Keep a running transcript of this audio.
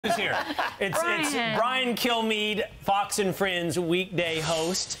Who's here? It's Brian Kilmeade, Fox and Friends weekday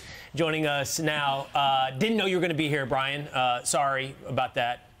host, joining us now. Didn't know you were going to be here, Brian. Sorry about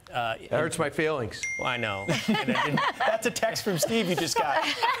that. That hurts my feelings. Well, I know. That's a text from Steve you just got.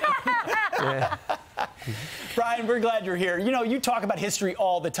 Yeah. Brian, we're glad you're here. You know, you talk about history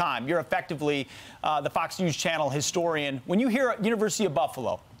all the time. You're effectively the Fox News Channel historian. When you hear University of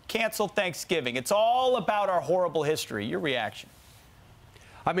Buffalo cancel Thanksgiving, it's all about our horrible history. Your reaction?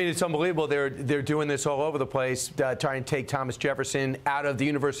 I mean, it's unbelievable. They're doing this all over the place, trying to take Thomas Jefferson out of the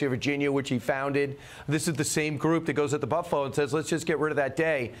University of Virginia, which he founded. This is the same group that goes at the Buffalo and says, let's just get rid of that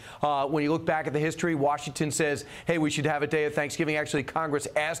day. When you look back at the history, Washington says, hey, we should have a day of Thanksgiving. Actually, Congress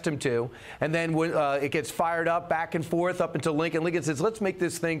asked him to. And then when it gets fired up back and forth up until Lincoln. Lincoln says, let's make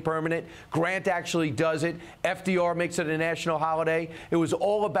this thing permanent. Grant actually does it. FDR makes it a national holiday. It was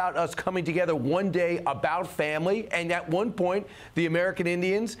all about us coming together one day about family. And at one point, the American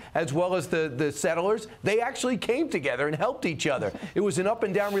Indians, as well as the settlers, they actually came together and helped each other. It was an up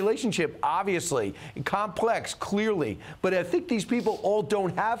and down relationship, obviously, complex, clearly. But I think these people all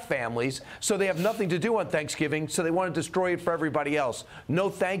don't have families, so they have nothing to do on Thanksgiving, so they want to destroy it for everybody else. No,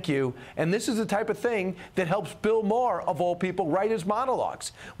 thank you. And this is the type of thing that helps Bill Maher, of all people, write his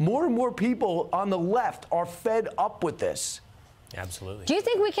monologues. More and more people on the left are fed up with this. Absolutely. Do you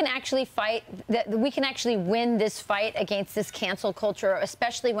think we can actually fight, that we can actually win this fight against this cancel culture,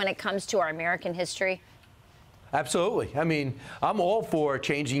 especially when it comes to our American history? Absolutely. I mean, I'm all for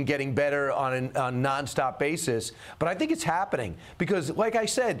changing, getting better on a nonstop basis, but I think it's happening because, like I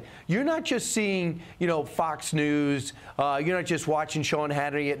said, you're not just seeing, you know, Fox News, you're not just watching Sean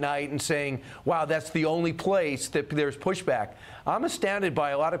Hannity at night and saying, wow, that's the only place that there's pushback. I'm astounded by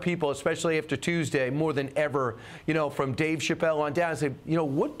a lot of people, especially after Tuesday, more than ever, you know, from Dave Chappelle on down, say, you know,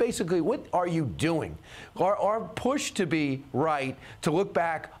 what are you doing? Our push to be right, to look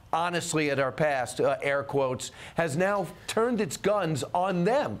back honestly at our past, air quotes, has now turned its guns on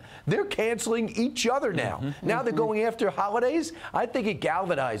them. They're canceling each other now. Now they're going after holidays. I think it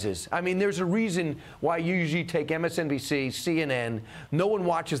galvanizes. I mean, there's a reason why you usually take MSNBC, CNN. No one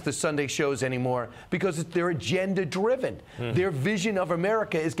watches the Sunday shows anymore because they're agenda driven. Their vision of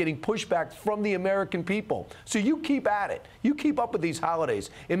America is getting pushback from the American people. So you keep at it. You keep up with these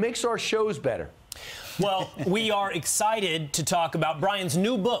holidays. It makes our shows better. Well, we are excited to talk about Brian's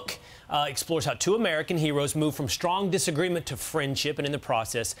new book. Explores how two American heroes moved from strong disagreement to friendship, and in the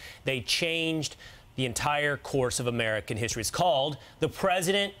process, they changed the entire course of American history. It's called The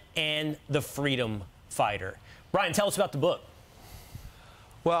President and the Freedom Fighter. Brian, tell us about the book.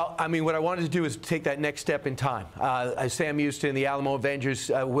 Well, I mean, what I wanted to do is take that next step in time. Sam Houston, the Alamo Avengers,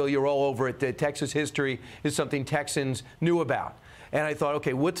 Will, you're all over it. The Texas history is something Texans knew about. And I thought,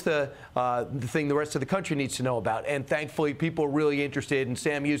 okay, what's the thing the rest of the country needs to know about? And thankfully, people are really interested. And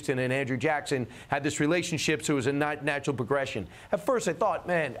Sam Houston and Andrew Jackson had this relationship, so it was a natural progression. At first, I thought,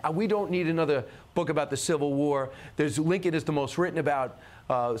 man, we don't need another book about the Civil War. Lincoln is the most written about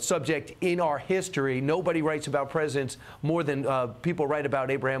subject in our history. Nobody writes about presidents more than people write about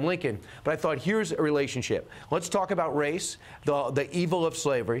Abraham Lincoln. But I thought, here's a relationship. Let's talk about race, the evil of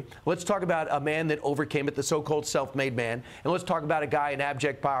slavery. Let's talk about a man that overcame it, the so-called self-made man. And let's talk about a guy in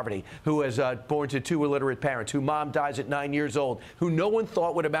abject poverty who was born to two illiterate parents, whose mom dies at 9 years old, who no one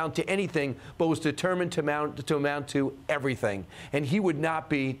thought would amount to anything, but was determined to amount to everything. And he would not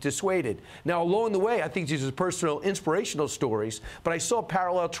be dissuaded. Now, along the way, I think these are personal, inspirational stories, but I saw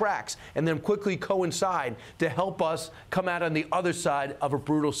parallel tracks and then quickly coincide to help us come out on the other side of a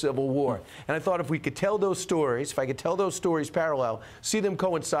brutal civil war. And I thought if we could tell those stories, if I could tell those stories parallel, see them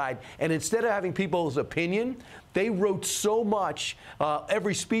coincide, and instead of having people's opinion, they wrote so much.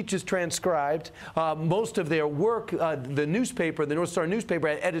 Every speech is transcribed. Most of their work, the newspaper, the North Star newspaper,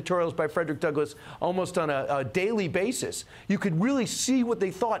 had editorials by Frederick Douglass almost on a daily basis. You could really see what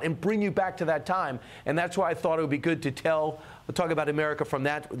they thought and bring you back to that time. And that's why I thought it would be good to talk about America from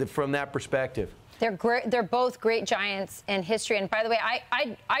that perspective. They're both great giants in history. And by the way,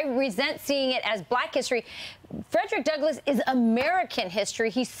 I resent seeing it as Black history. Frederick Douglass is American history.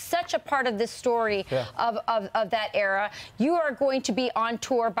 He's such a part of this story of that era. You are going to be on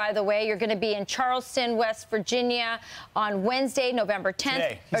tour, by the way. You're going to be in Charleston, West Virginia on Wednesday, November 10th.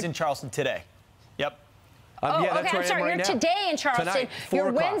 Today. He's in Charleston today. Yep. Yeah, okay, I'm sorry. You're today in Charleston. Tonight,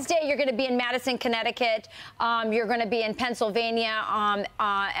 Your Wednesday, you're going to be in Madison, Connecticut. You're going to be in Pennsylvania on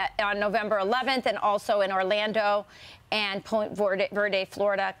November 11th, and also in Orlando and Point Verde,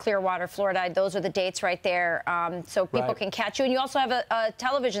 Florida, Clearwater, Florida. Those are the dates right there, so people can catch you. And you also have a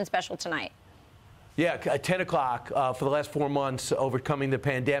television special tonight. Yeah, at 10 o'clock for the last 4 months, overcoming the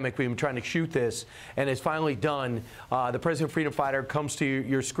pandemic. We've been trying to shoot this, and it's finally done. The President Freedom Fighter comes to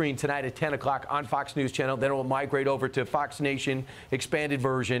your screen tonight at 10 o'clock on Fox News Channel. Then it will migrate over to Fox Nation, expanded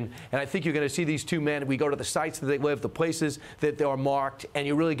version. And I think you're going to see these two men. We go to the sites that they live, the places that they are marked, and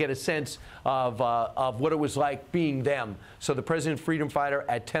you really get a sense of what it was like being them. So the President Freedom Fighter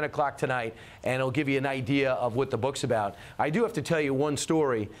at 10 o'clock tonight, and it'll give you an idea of what the book's about. I do have to tell you one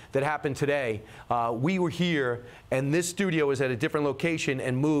story that happened today. We were here, and this studio was at a different location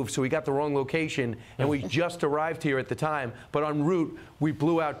and moved, so we got the wrong location, and we just arrived here at the time. But en route, we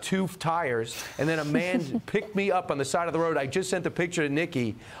blew out 2 tires, and then a man picked me up on the side of the road. I just sent a picture to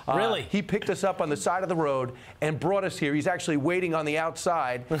Nikki. Really? He picked us up on the side of the road and brought us here. He's actually waiting on the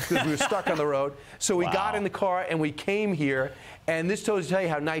outside because we were stuck on the road. So we got in the car, and we came here. And this tells you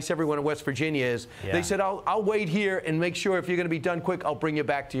how nice everyone in West Virginia is. Yeah. They said, I'll wait here and make sure if you're going to be done quick, I'll bring you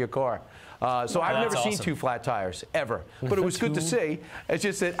back to your car. So I've never seen 2 flat tires, ever. But it was good to see. It's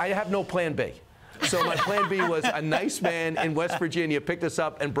just that I have no plan B. So my plan B was a nice man in West Virginia picked us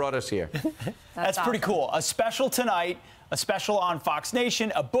up and brought us here. That's awesome. Pretty cool. A special tonight, a special on Fox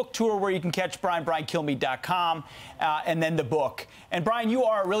Nation, a book tour where you can catch Brian, BrianKilmeade.com, and then the book. And Brian, you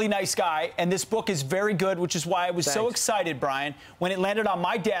are a really nice guy, and this book is very good, which is why I was so excited, Brian, when it landed on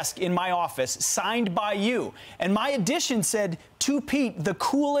my desk in my office, signed by you. And my edition said, to Pete, the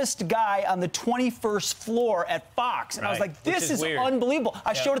coolest guy on the 21st floor at Fox. And I was like, this is unbelievable.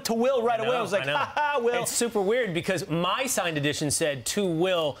 I showed it to Will right away. I was like, ha-ha, Will. It's super weird because my signed edition said, to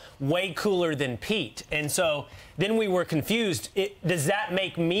Will, way cooler than Pete. And so then we were confused. Does that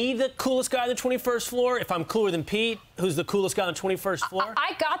make me the coolest guy on the 21st floor? If I'm cooler than Pete, who's the coolest guy on the 21st floor?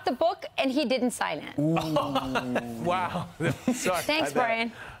 I got the book, and he didn't sign it. Wow. Sorry. Thanks,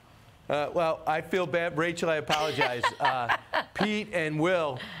 Brian. Well, I feel bad. Rachel, I apologize. Pete and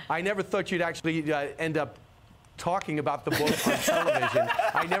Will, I never thought you'd actually end up talking about the book on television.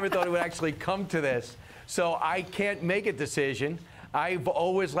 I never thought it would actually come to this. So I can't make a decision. I've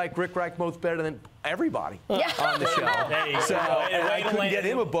always liked Rick Reichmuth better than everybody on the show. So I couldn't get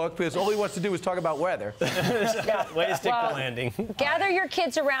him a book because all he wants to do is talk about weather. Way to stick the landing. Gather your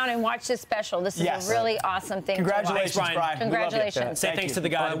kids around and watch this special. This is a really awesome thing. Congratulations, to watch. Brian. Congratulations. Say thanks to the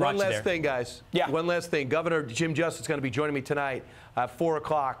guy that brought you there. One last thing, guys. One last thing. Governor Jim Justice is going to be joining me tonight at 4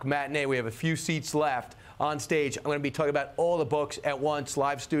 o'clock matinee. We have a few seats left on stage. I'm going to be talking about all the books at once,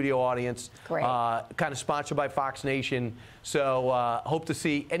 live studio audience. Great. Kind of sponsored by Fox Nation. So hope to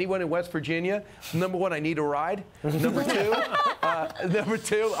see anyone in West Virginia. Number 1, I need a ride. Number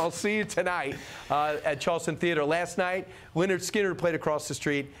 2, I'll see you tonight at Charleston Theater. Last night, Lynyrd Skynyrd played across the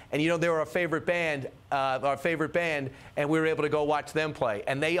street, and you know they were our favorite band, and we were able to go watch them play.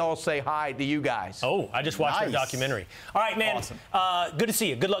 And they all say hi to you guys. Oh, I just watched their documentary. All right, man. Awesome. Good to see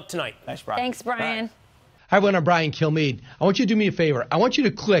you. Good luck tonight. Thanks, Brian. Thanks, Brian. Hi, everyone. I'm Brian Kilmeade. I want you to do me a favor. I want you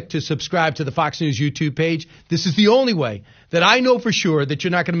to click to subscribe to the Fox News YouTube page. This is the only way that I know for sure that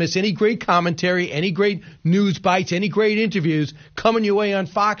you're not going to miss any great commentary, any great news bites, any great interviews coming your way on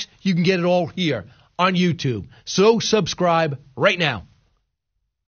Fox. You can get it all here on YouTube. So subscribe right now.